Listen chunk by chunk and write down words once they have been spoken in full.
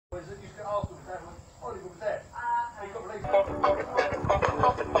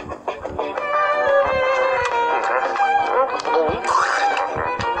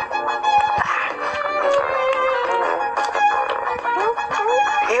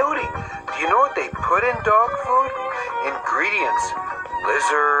put in dog food? Ingredients: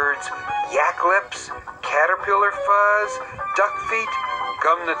 lizards, yak lips, caterpillar fuzz, duck feet,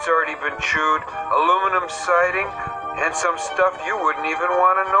 gum that's already been chewed, aluminum siding, and some stuff you wouldn't even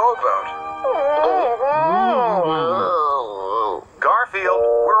want to know about. Garfield,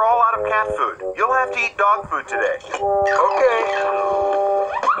 we're all out of cat food. You'll have to eat dog food today. Okay.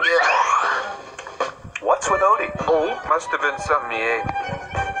 What's with Odie? Must have been something he ate.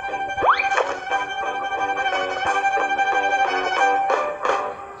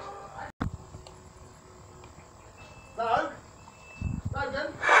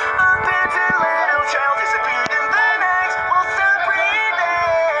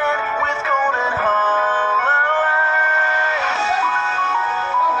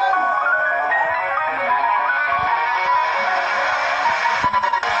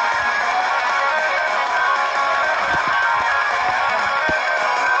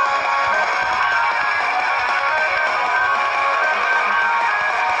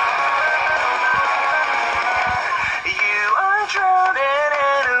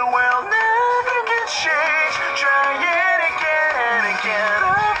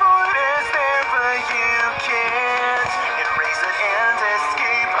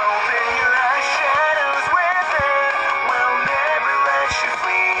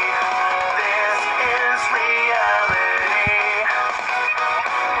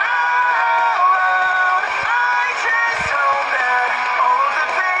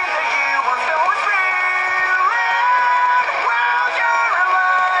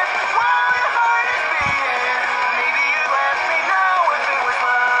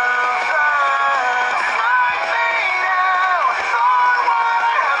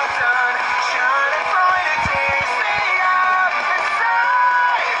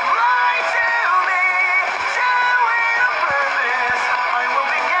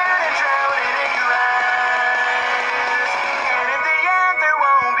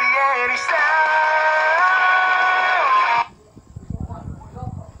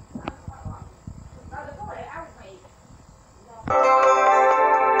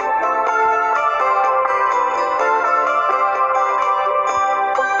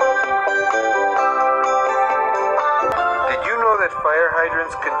 Fire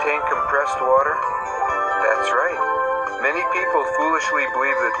hydrants contain compressed water? That's right. Many people foolishly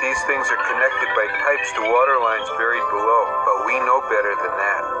believe that these things are connected by pipes to water lines buried below, but we know better than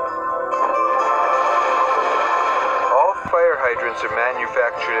that. All fire hydrants are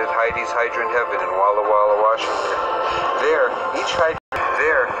manufactured at Heidi's Hydrant Heaven in Walla Walla, Washington. There,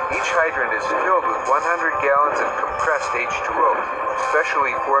 each hydrant is filled with 100 gallons of compressed H2O,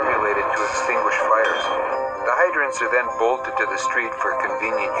 specially formulated to extinguish fires. The hydrants are then bolted to the street for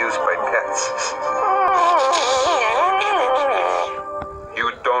convenient use by pets.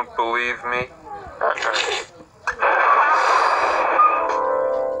 You don't believe me?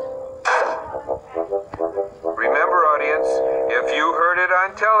 Remember, audience, if you heard it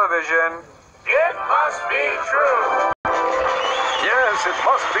on television, it must be true. Yes, it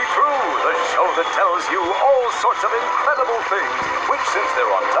must be true. The show that tells you all sorts of incredible things, which, since they're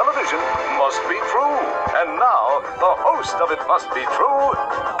on television, must be true. And now, the host of It Must Be True,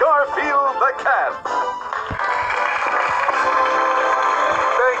 Garfield the Cat.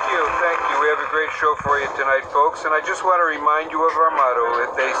 Thank you. We have a great show for you tonight, folks. And I just want to remind you of our motto.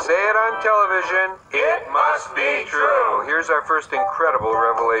 If they say it on television, it must be true. Here's our first incredible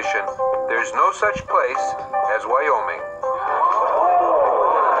revelation. There's no such place as Wyoming.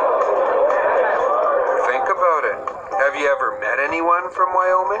 Think about it. Have you ever met anyone from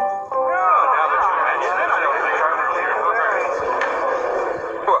Wyoming? Now that you mention it, I don't think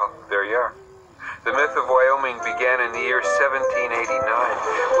Well, there you are. The myth of Wyoming began in the year 1789,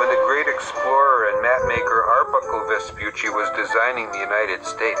 when the great explorer and mapmaker Arbuckle Vespucci was designing the United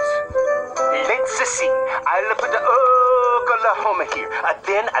States. Let's see. I'll put the Oklahoma here.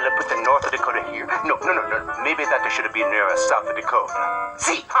 Then I'll put the North Dakota here. No. Maybe that should have been near South Dakota.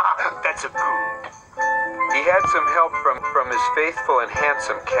 See, that's a good. He had some help from his faithful and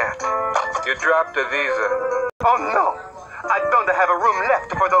handsome cat. You dropped a visa. Oh, no. I don't have a room left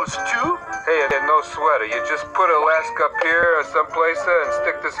for those two. Hey, no sweater. You just put Alaska up here or someplace and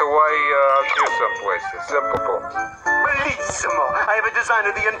stick this Hawaii out here someplace. Simple. Bellissimo. I have designed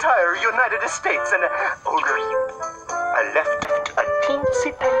the entire United States and... I left a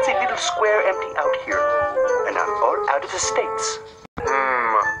teensy-tiny little square empty out here. And I'm all out of the states.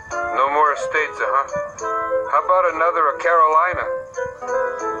 No more states, huh? How about another Carolina?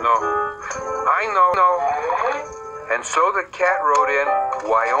 No. I know. And so the cat wrote in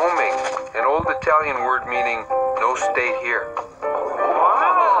Wyoming, an old Italian word meaning no state here.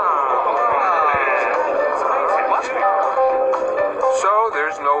 Wow.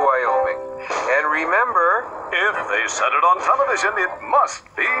 If they said it on television, it must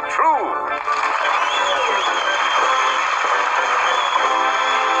be true.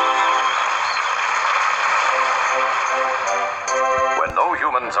 When no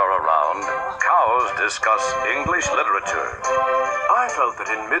humans are around, cows discuss English literature. I felt that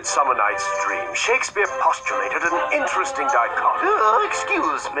in Midsummer Night's Dream, Shakespeare postulated an interesting dichotomy.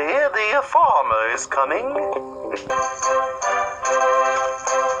 Excuse me, the farmer is coming.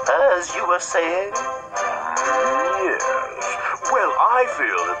 As you were saying? Yes. Well, I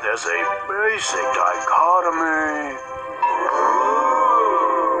feel that there's a basic dichotomy.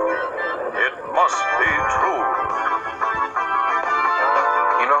 It must be true.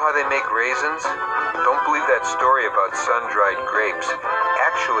 You know how they make raisins? Don't believe that story about sun-dried grapes.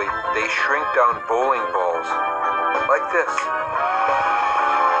 Actually, they shrink down bowling balls. Like this.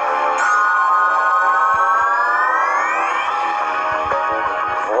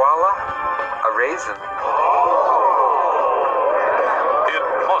 Voila! A raisin. It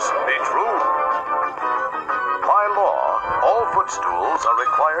must be true. By law, all footstools are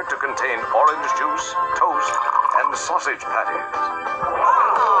required to contain orange juice, toast, and sausage patties.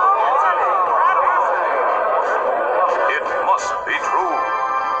 It must be true.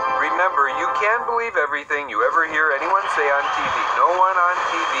 Remember, you can't believe everything you ever hear anyone say on TV. No one on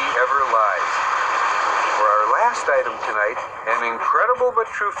TV ever lies. For our last item tonight, an incredible but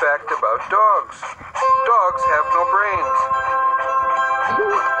true fact about dogs. Dogs have no brains.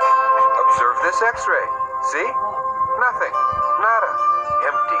 Observe this x-ray. See? Nothing. Nada.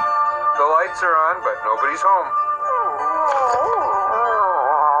 Empty. The lights are on, but nobody's home.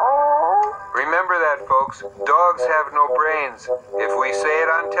 Remember that, folks. Dogs have no brains. If we say it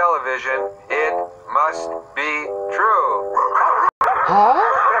on television, it must be true.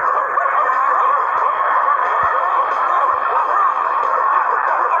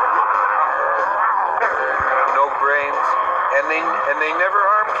 No brains, and they never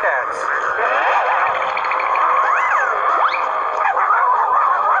harm cats.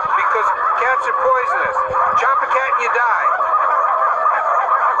 Because cats are poisonous. Chomp a cat and you die.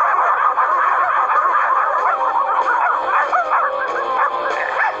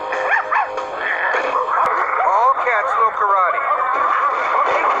 All cats know karate.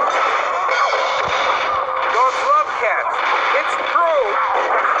 Dogs love cats. It's true.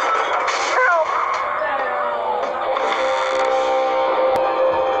 Help!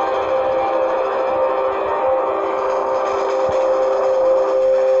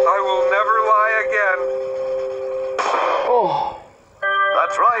 I will never lie again.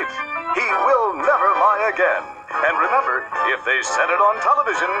 That's right. He will never lie again. And remember, if they said it on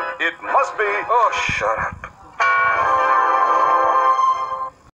television, it must be... Oh, shut up.